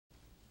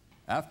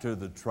After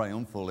the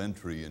triumphal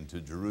entry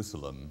into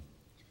Jerusalem,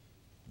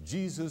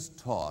 Jesus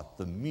taught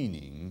the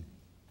meaning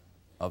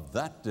of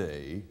that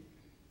day,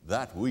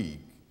 that week,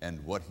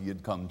 and what he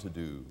had come to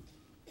do.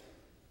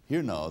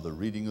 Hear now the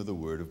reading of the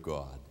Word of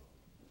God.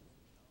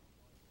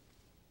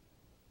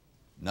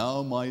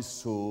 Now my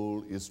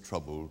soul is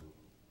troubled,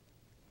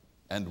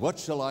 and what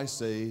shall I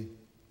say?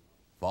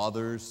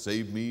 Father,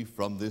 save me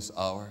from this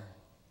hour.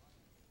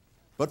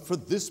 But for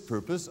this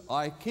purpose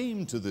I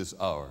came to this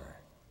hour.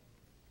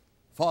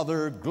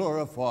 Father,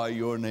 glorify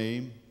your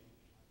name.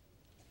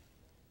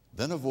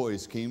 Then a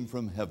voice came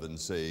from heaven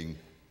saying,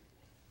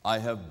 I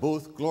have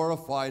both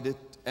glorified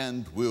it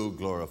and will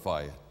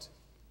glorify it.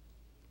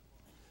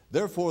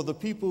 Therefore the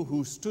people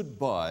who stood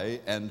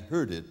by and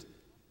heard it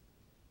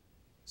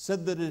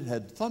said that it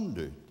had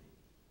thundered.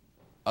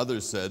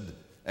 Others said,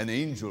 an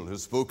angel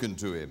has spoken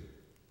to him.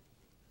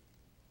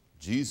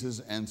 Jesus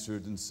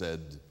answered and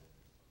said,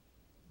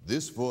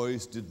 this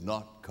voice did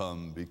not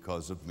come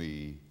because of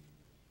me,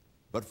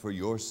 but for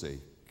your sake.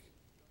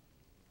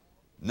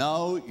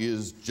 Now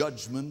is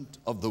judgment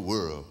of the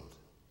world.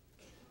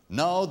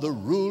 Now the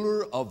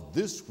ruler of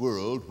this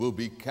world will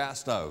be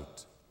cast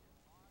out.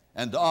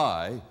 And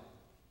I,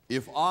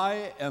 if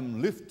I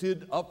am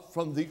lifted up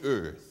from the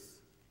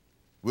earth,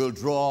 will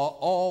draw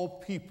all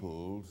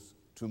peoples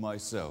to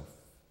myself.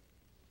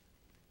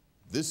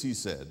 This he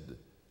said,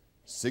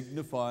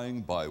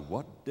 signifying by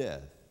what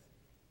death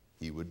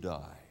he would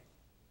die.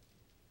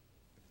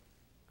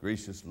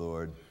 Gracious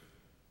Lord,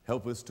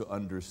 help us to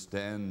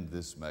understand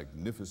this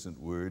magnificent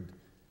word,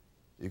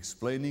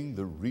 explaining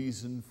the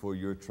reason for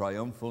your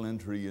triumphal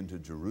entry into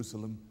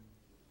Jerusalem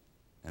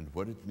and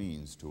what it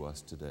means to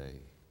us today.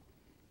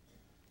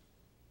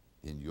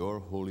 In your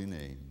holy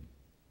name,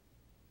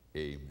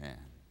 amen.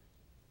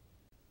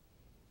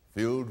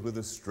 Filled with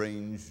a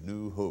strange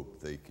new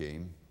hope they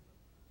came.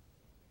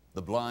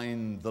 The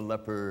blind, the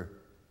leper,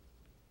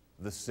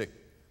 the sick,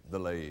 the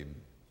lame,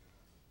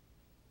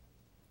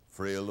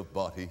 frail of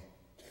body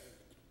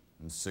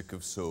and sick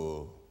of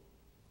soul,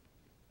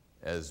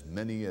 as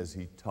many as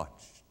he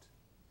touched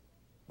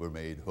were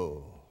made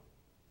whole.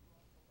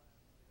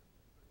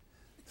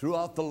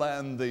 Throughout the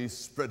land they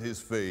spread his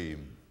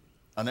fame,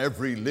 on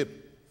every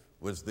lip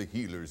was the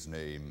healer's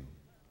name.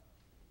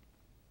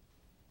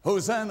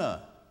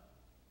 Hosanna!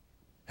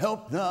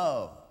 Help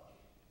now,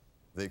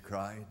 they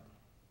cried.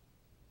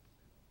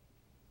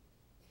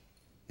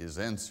 His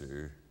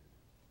answer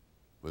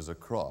was a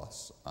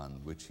cross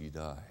on which he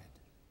died.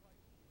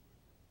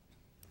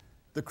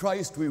 The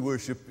Christ we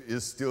worship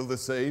is still the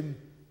same,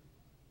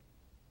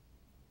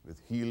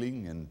 with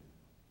healing and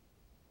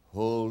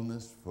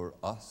wholeness for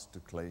us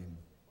to claim.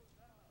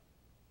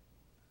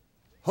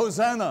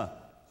 Hosanna!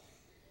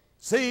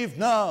 Save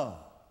now,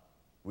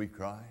 we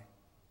cry.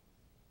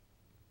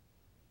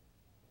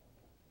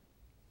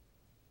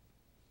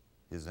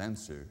 His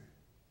answer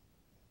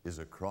is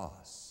a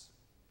cross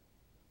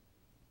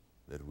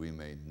that we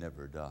may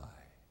never die.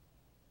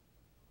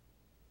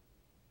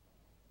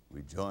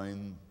 We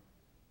join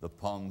the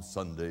Palm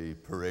Sunday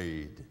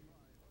parade.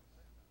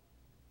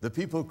 The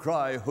people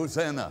cry,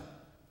 Hosanna.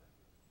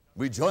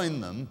 We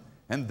join them,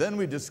 and then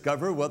we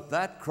discover what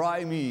that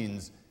cry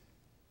means.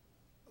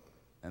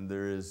 And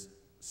there is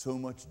so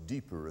much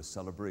deeper a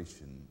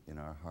celebration in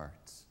our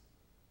hearts.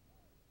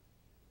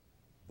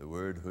 The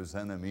word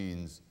Hosanna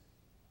means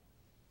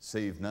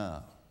save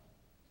now.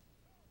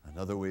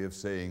 Another way of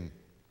saying,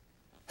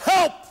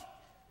 help!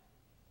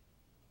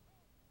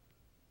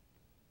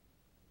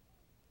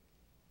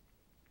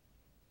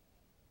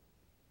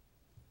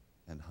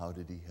 And how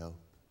did he help?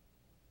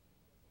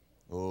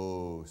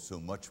 Oh, so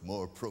much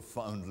more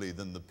profoundly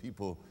than the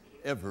people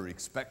ever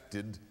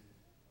expected.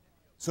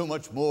 So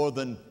much more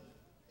than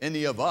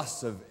any of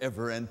us have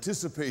ever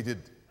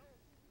anticipated.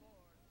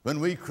 When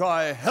we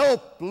cry,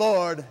 help,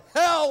 Lord,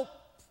 help!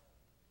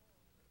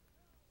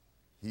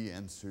 He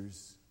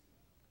answers.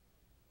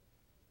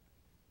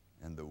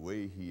 And the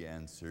way he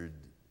answered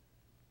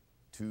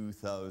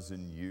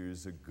 2,000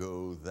 years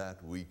ago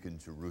that week in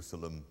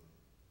Jerusalem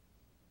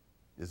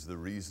is the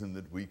reason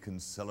that we can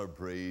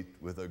celebrate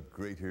with a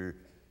greater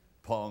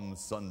Palm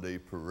Sunday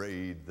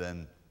parade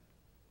than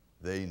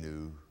they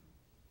knew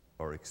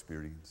or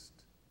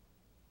experienced.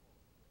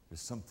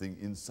 There's something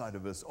inside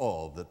of us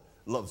all that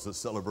loves a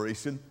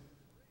celebration.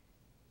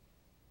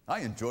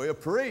 I enjoy a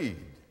parade.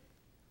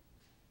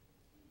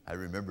 I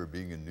remember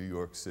being in New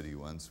York City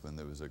once when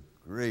there was a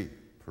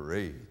great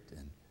parade,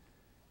 and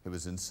it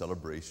was in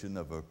celebration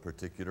of a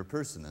particular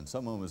person, and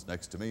someone was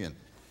next to me and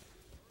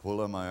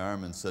pulled on my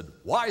arm and said,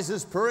 "Why is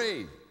this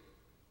parade?"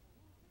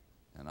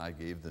 And I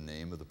gave the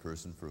name of the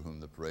person for whom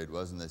the parade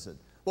was, and they said,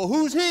 "Well,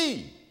 who's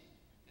he?"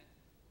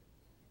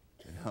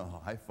 You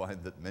know, I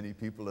find that many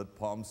people at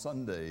Palm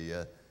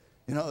Sunday,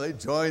 they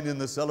join in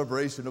the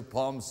celebration of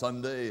Palm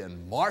Sunday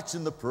and march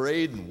in the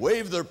parade and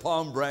wave their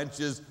palm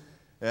branches,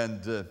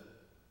 and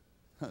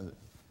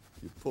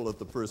you pull at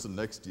the person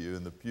next to you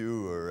in the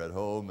pew or at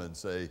home and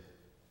say,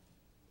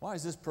 "Why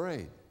is this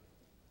parade?"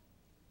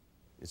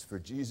 It's for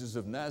Jesus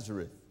of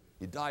Nazareth.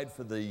 He died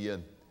for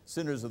the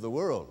sinners of the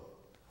world.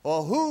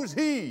 Or who's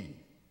he?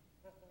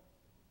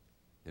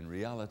 In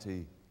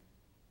reality,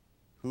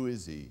 who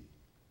is he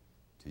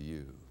to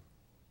you?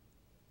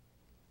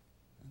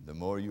 And the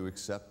more you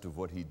accept of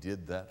what he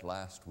did that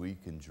last week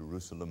in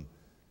Jerusalem,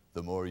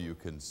 the more you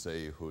can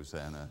say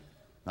Hosanna,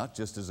 not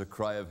just as a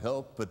cry of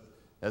help, but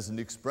as an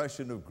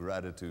expression of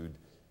gratitude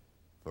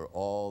for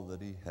all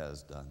that he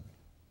has done.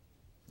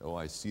 Oh,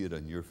 I see it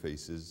on your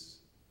faces,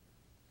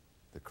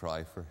 the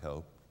cry for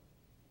help.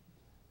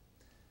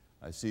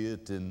 I see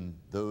it in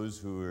those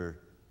who are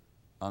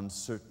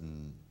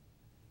uncertain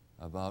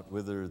about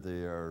whether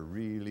they are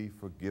really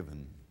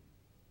forgiven.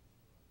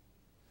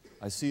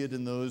 I see it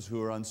in those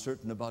who are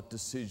uncertain about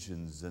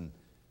decisions and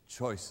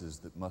choices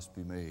that must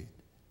be made.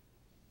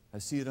 I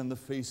see it on the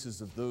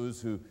faces of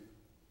those who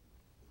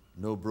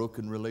know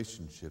broken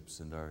relationships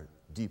and are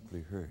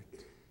deeply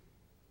hurt.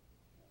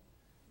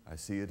 I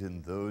see it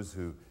in those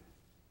who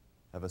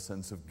have a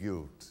sense of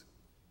guilt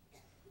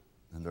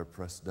and are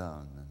pressed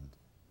down and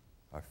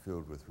are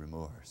filled with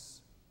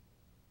remorse.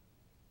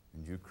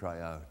 And you cry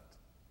out,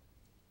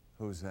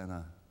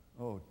 Hosanna,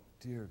 oh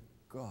dear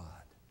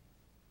God,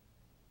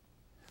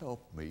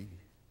 help me,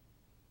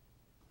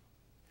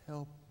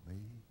 help me.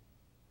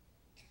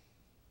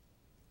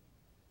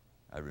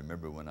 I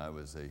remember when I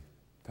was a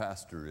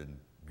pastor in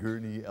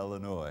Gurnee,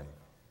 Illinois,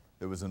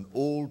 there was an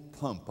old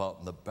pump out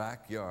in the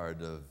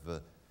backyard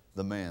of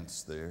the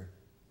manse there,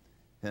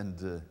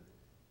 and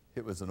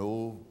it was an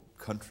old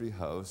country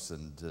house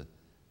and a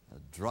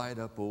dried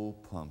up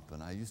old pump,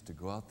 and I used to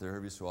go out there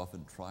every so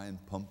often try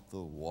and pump the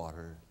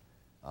water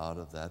out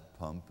of that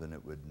pump, and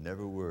it would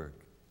never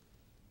work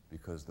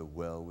because the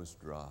well was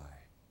dry.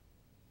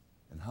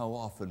 And how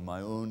often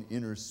my own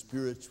inner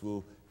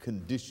spiritual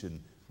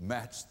condition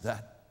matched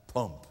that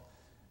pump,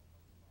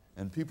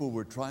 and people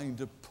were trying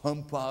to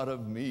pump out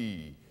of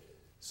me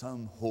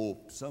some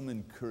hope, some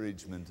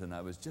encouragement, and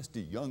I was just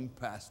a young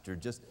pastor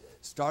just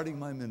starting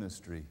my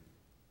ministry.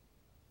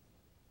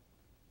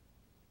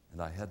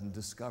 And I hadn't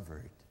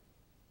discovered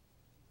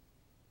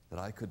that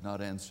I could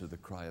not answer the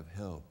cry of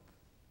help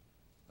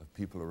of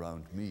people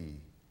around me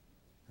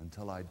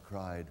until I'd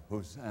cried,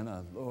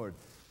 Hosanna, Lord,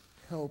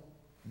 help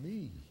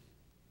me.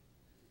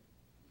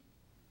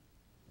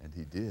 And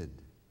he did.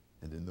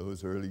 And in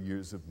those early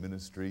years of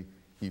ministry,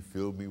 he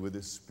filled me with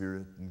his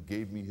Spirit and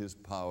gave me his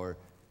power,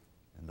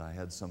 and I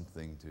had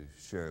something to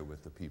share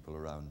with the people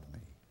around me.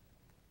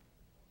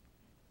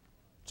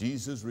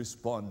 Jesus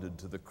responded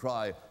to the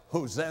cry,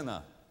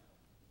 Hosanna,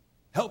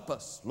 help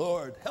us,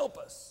 Lord, help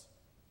us,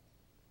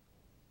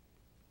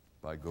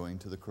 by going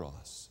to the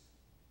cross.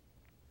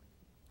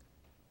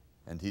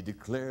 And he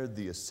declared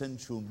the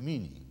essential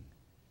meaning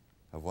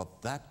of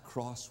what that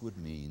cross would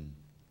mean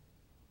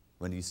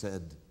when he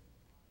said,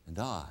 and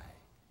I,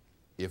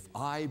 if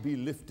I be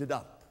lifted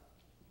up,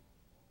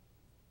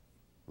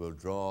 will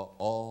draw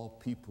all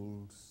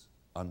peoples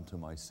unto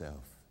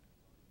myself.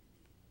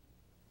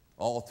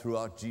 All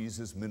throughout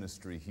Jesus'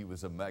 ministry, he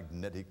was a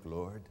magnetic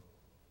Lord.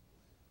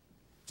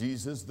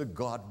 Jesus, the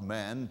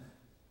God-man,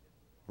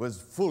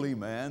 was fully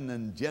man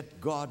and yet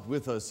God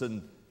with us,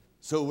 and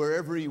so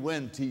wherever he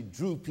went, he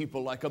drew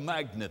people like a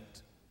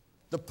magnet.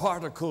 The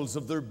particles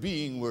of their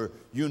being were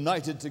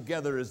united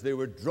together as they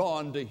were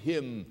drawn to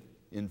him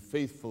in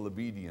faithful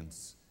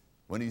obedience.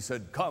 When he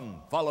said,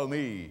 come, follow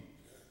me,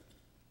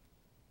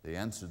 they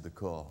answered the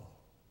call.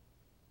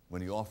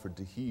 When he offered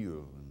to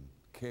heal and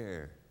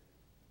care,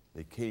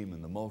 they came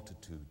in the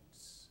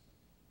multitudes.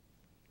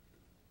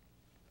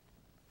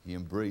 He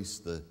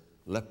embraced the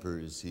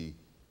lepers. He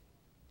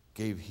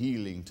gave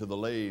healing to the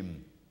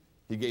lame.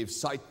 He gave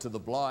sight to the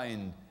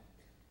blind.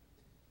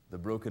 The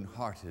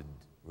brokenhearted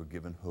were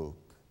given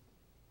hope.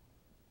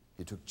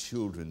 He took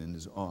children in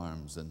his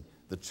arms, and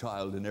the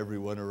child and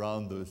everyone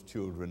around those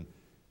children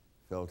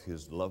felt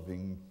his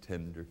loving,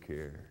 tender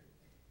care.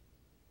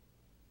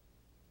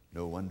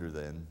 No wonder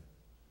then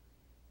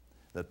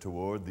that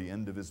toward the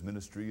end of his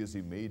ministry, as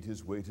he made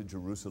his way to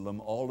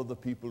Jerusalem, all of the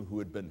people who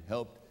had been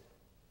helped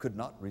could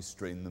not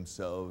restrain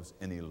themselves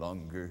any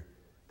longer.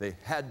 They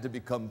had to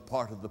become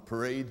part of the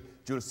parade.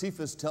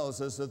 Josephus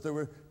tells us that there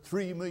were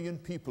 3 million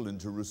people in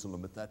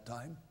Jerusalem at that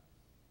time.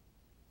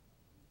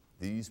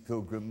 These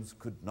pilgrims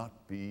could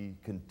not be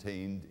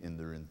contained in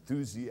their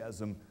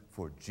enthusiasm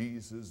for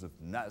Jesus of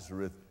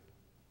Nazareth.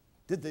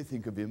 Did they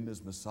think of him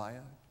as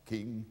Messiah,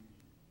 King?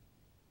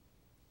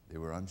 They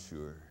were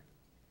unsure.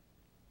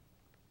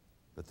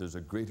 But there's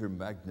a greater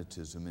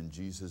magnetism in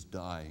Jesus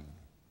dying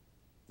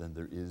than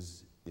there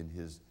is in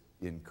his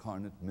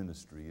incarnate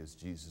ministry as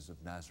Jesus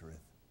of Nazareth.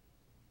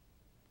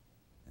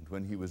 And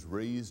when he was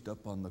raised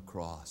up on the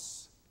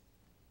cross,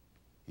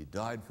 he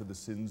died for the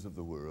sins of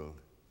the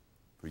world,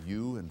 for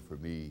you and for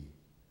me.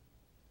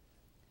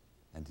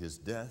 And his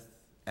death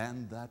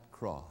and that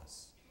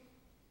cross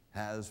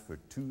has for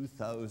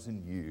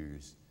 2,000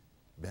 years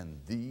been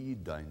the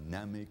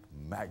dynamic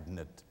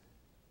magnet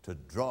to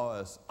draw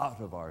us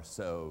out of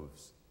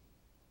ourselves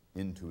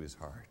into his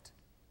heart.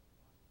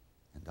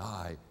 And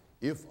I,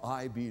 if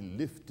I be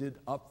lifted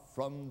up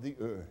from the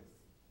earth,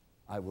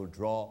 I will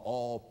draw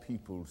all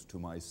peoples to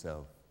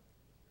myself.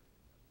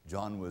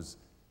 John was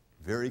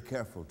very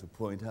careful to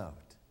point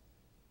out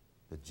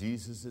that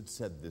Jesus had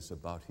said this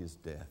about his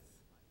death.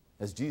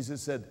 As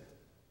Jesus said,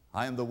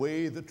 I am the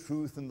way, the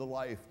truth, and the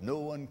life. No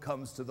one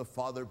comes to the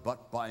Father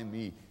but by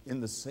me.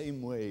 In the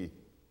same way,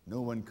 no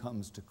one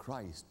comes to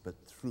Christ but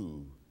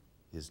through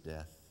his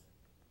death.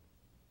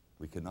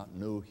 We cannot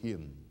know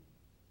him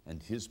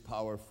and his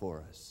power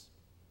for us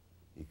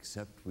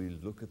except we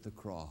look at the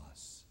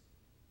cross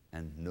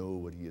and know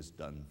what he has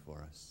done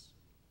for us.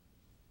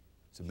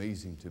 It's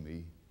amazing to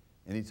me.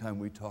 Anytime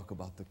we talk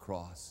about the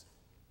cross,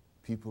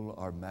 people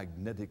are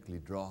magnetically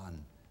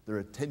drawn. Their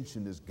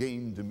attention is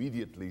gained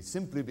immediately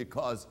simply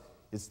because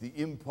it's the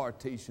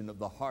impartation of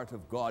the heart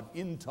of God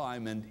in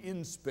time and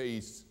in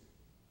space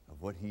of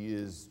what he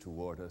is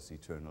toward us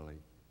eternally.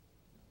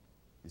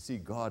 You see,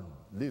 God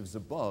lives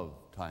above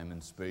time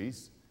and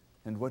space,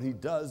 and what he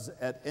does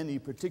at any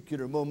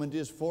particular moment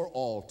is for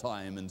all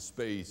time and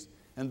space.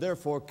 And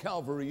therefore,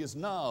 Calvary is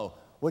now.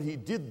 What he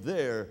did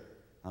there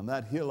on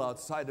that hill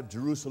outside of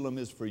Jerusalem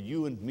is for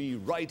you and me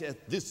right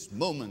at this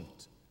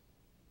moment.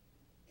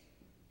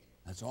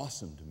 That's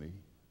awesome to me.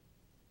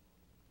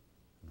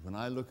 And when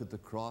I look at the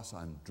cross,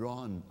 I'm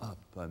drawn up.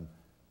 I'm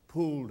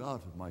pulled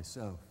out of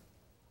myself.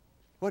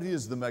 What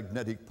is the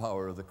magnetic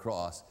power of the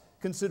cross?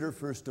 Consider,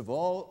 first of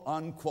all,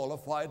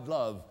 unqualified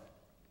love.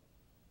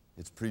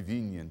 It's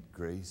prevenient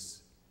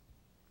grace.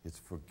 It's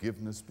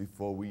forgiveness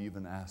before we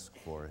even ask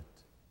for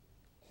it.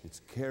 It's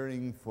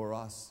caring for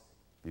us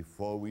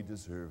before we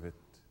deserve it.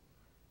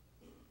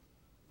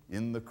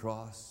 In the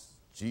cross,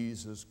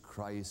 Jesus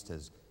Christ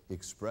has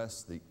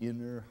expressed the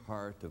inner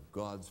heart of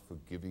God's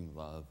forgiving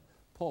love.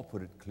 Paul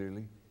put it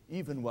clearly,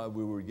 even while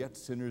we were yet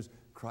sinners,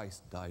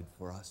 Christ died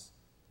for us.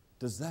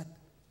 Does that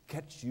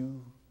catch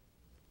you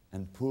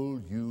and pull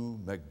you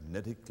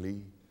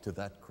magnetically to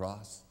that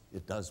cross?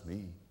 It does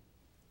me.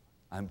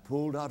 I'm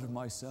pulled out of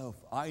myself.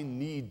 I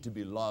need to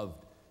be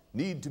loved,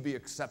 need to be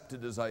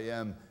accepted as I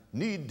am,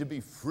 need to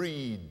be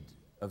freed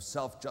of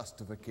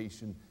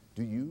self-justification.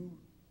 Do you?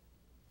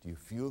 Do you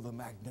feel the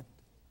magnet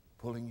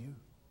pulling you?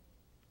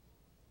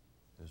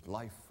 There's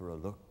life for a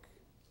look.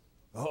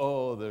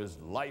 Oh, there's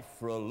life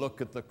for a look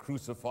at the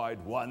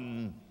crucified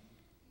one.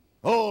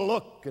 Oh,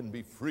 look and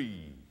be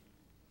free.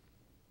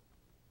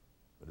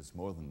 But it's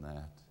more than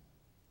that.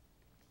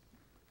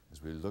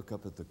 As we look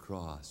up at the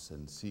cross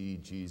and see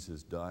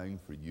Jesus dying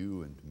for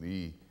you and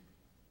me,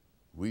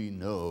 we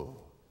know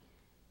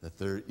that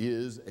there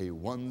is a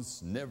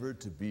once never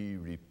to be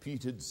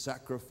repeated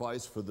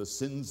sacrifice for the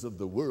sins of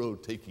the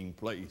world taking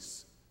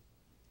place.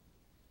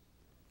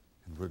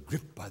 And we're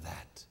gripped by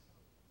that.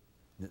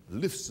 And it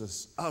lifts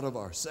us out of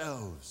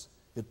ourselves.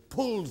 It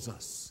pulls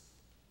us.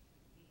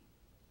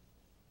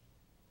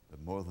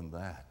 But more than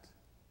that,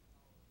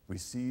 we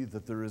see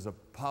that there is a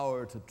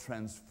power to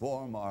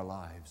transform our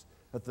lives.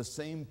 That the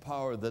same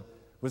power that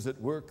was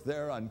at work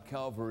there on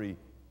Calvary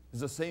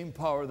is the same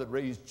power that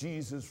raised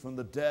Jesus from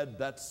the dead.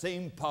 That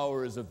same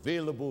power is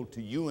available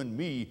to you and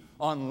me,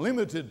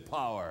 unlimited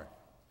power,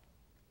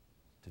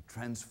 to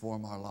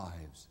transform our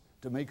lives,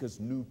 to make us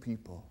new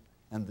people.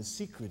 And the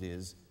secret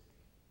is,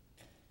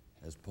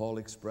 as Paul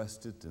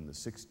expressed it in the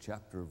 6th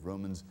chapter of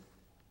Romans,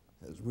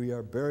 as we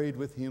are buried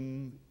with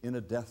him in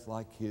a death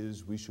like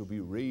his, we shall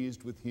be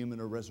raised with him in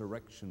a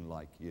resurrection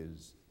like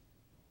his.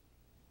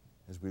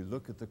 As we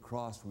look at the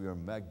cross, we are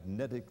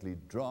magnetically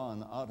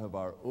drawn out of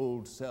our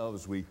old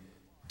selves. We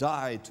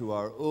die to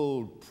our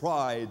old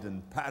pride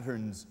and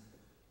patterns.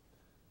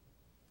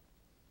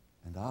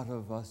 And out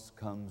of us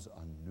comes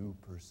a new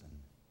person.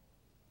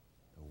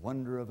 The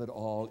wonder of it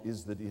all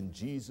is that in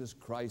Jesus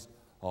Christ,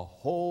 a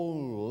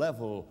whole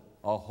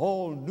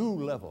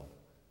new level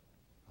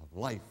of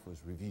life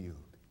was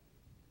revealed.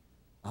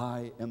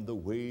 I am the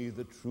way,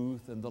 the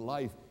truth, and the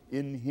life.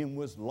 In him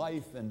was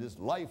life, and his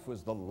life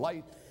was the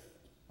light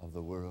of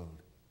the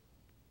world.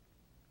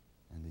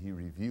 And he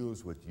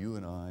reveals what you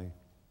and I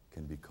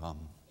can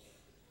become.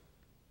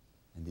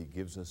 And he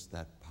gives us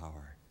that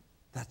power.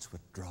 That's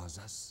what draws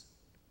us.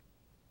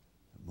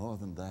 But more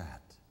than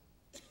that,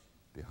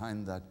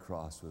 behind that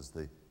cross was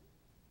the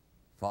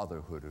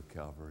fatherhood of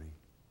Calvary,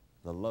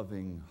 the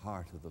loving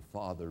heart of the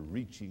Father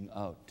reaching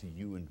out to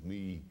you and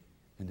me,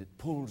 and it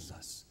pulls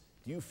us.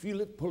 Do you feel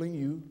it pulling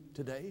you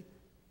today?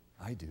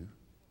 I do.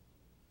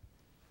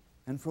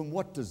 And from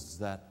what does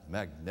that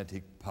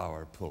magnetic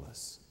power pull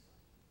us?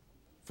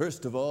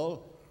 First of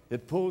all,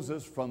 it pulls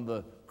us from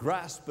the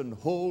grasp and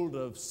hold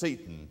of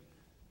Satan.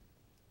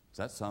 Does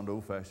that sound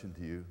old-fashioned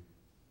to you?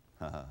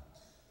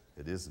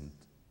 It isn't.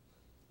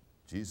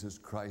 Jesus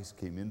Christ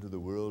came into the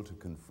world to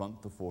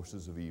confront the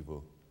forces of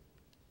evil.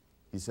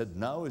 He said,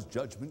 now is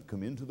judgment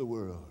come into the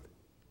world,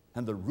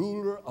 and the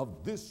ruler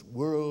of this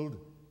world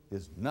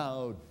is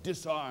now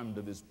disarmed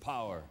of his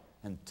power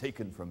and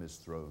taken from his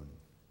throne.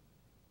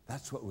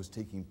 That's what was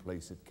taking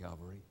place at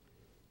Calvary.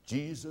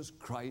 Jesus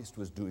Christ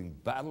was doing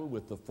battle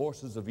with the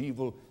forces of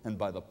evil, and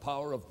by the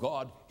power of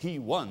God, he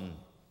won.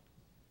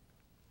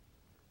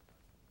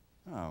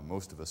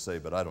 Most of us say,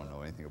 but I don't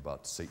know anything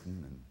about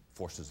Satan and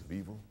forces of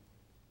evil.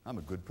 I'm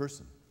a good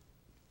person.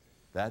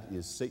 That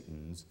is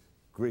Satan's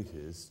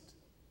greatest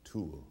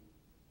tool.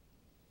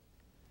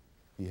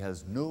 He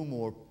has no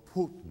more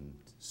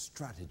potent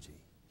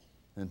strategy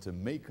than to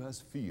make us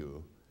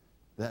feel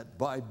that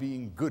by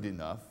being good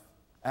enough,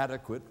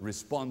 adequate,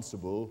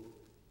 responsible,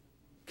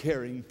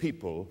 caring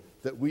people,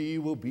 that we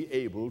will be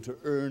able to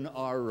earn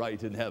our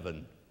right in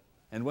heaven.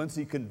 And once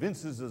he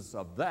convinces us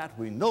of that,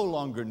 we no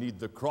longer need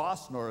the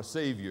cross nor a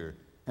Savior,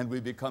 and we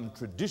become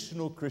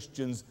traditional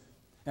Christians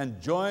and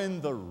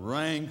join the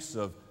ranks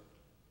of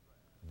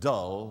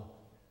dull,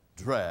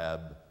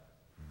 drab,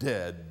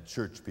 dead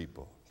church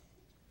people.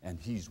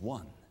 And he's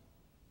one.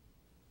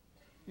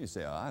 You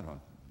say, oh, I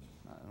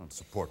don't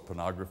support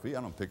pornography.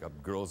 I don't pick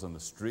up girls on the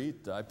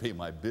street. I pay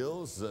my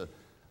bills.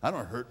 I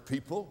don't hurt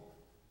people.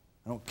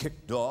 I don't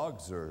kick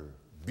dogs or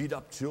beat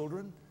up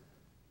children.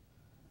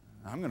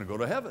 I'm going to go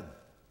to heaven.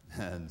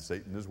 And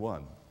Satan is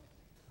one.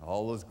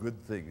 All those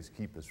good things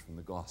keep us from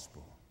the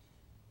gospel.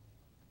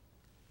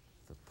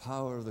 The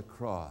power of the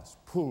cross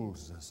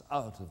pulls us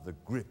out of the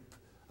grip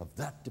of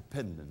that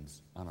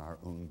dependence on our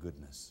own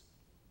goodness.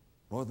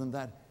 More than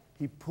that,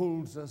 he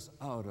pulls us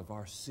out of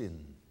our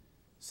sin.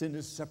 Sin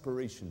is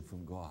separation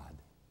from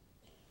God.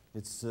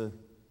 It's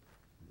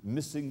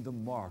missing the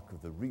mark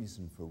of the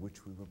reason for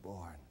which we were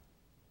born.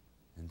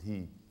 And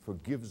he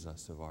forgives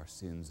us of our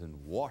sins and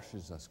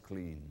washes us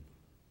clean.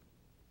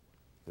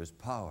 There's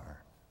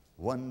power,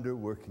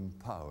 wonder-working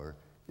power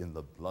in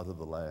the blood of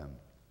the Lamb.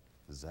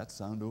 Does that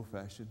sound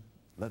old-fashioned?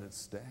 Let it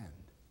stand.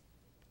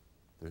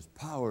 There's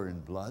power in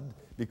blood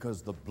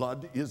because the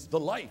blood is the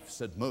life,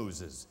 said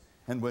Moses.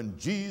 And when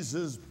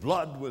Jesus'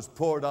 blood was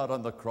poured out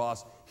on the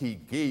cross, he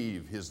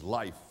gave his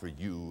life for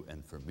you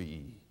and for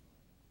me.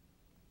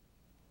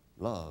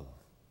 Love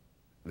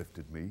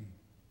lifted me.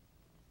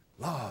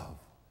 Love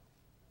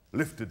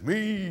lifted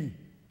me.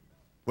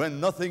 When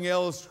nothing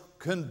else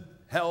can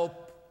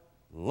help,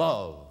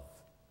 love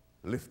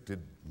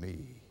lifted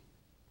me.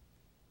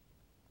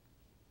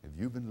 Have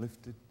you been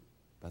lifted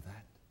by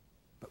that?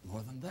 But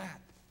more than that,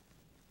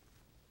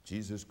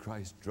 Jesus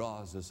Christ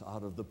draws us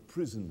out of the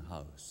prison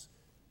house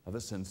of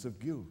a sense of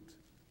guilt.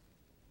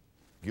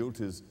 Guilt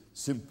is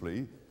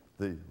simply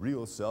the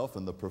real self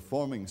and the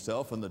performing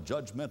self and the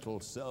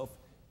judgmental self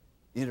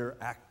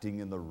interacting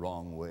in the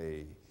wrong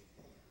way.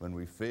 When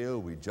we fail,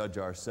 we judge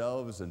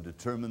ourselves and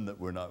determine that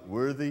we're not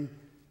worthy,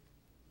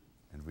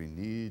 and we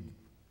need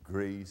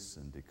grace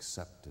and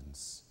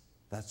acceptance.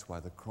 That's why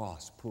the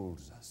cross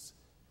pulls us.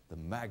 The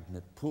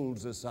magnet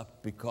pulls us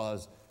up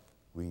because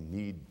we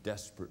need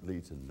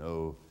desperately to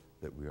know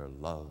that we are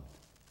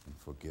loved and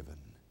forgiven.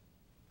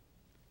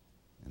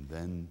 And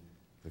then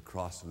the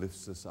cross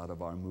lifts us out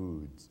of our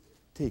moods.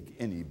 Take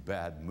any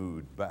bad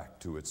mood back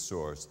to its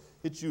source.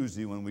 It's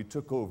usually when we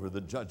took over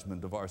the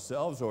judgment of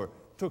ourselves or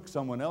took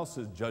someone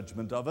else's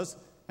judgment of us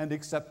and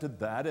accepted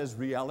that as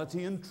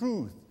reality and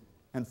truth.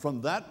 And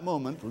from that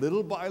moment,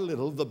 little by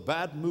little, the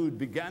bad mood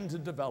began to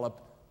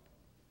develop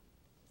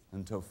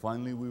until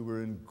finally we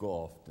were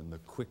engulfed in the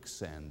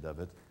quicksand of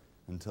it,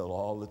 until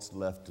all that's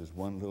left is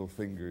one little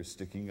finger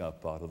sticking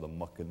up out of the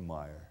muck and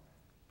mire.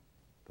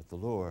 But the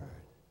Lord,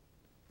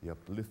 the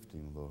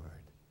uplifting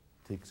Lord,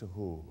 takes a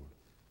hold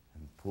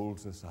and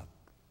pulls us up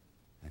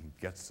and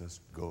gets us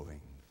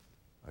going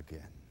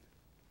again.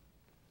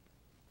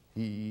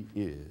 He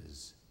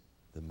is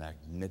the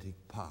magnetic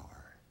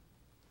power.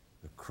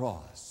 The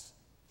cross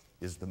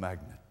is the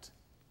magnet.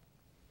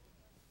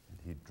 And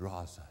he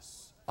draws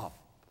us up.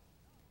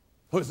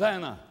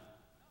 Hosanna!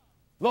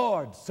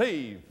 Lord,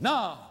 save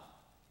now!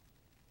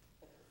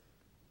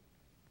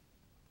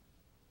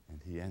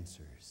 And he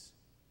answers,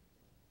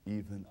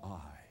 even I,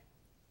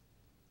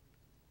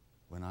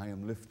 when I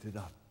am lifted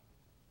up,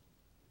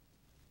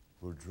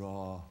 will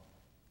draw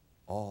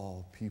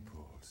all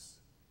peoples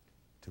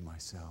to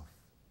myself,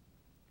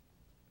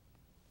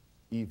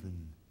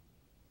 even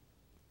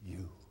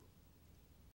you.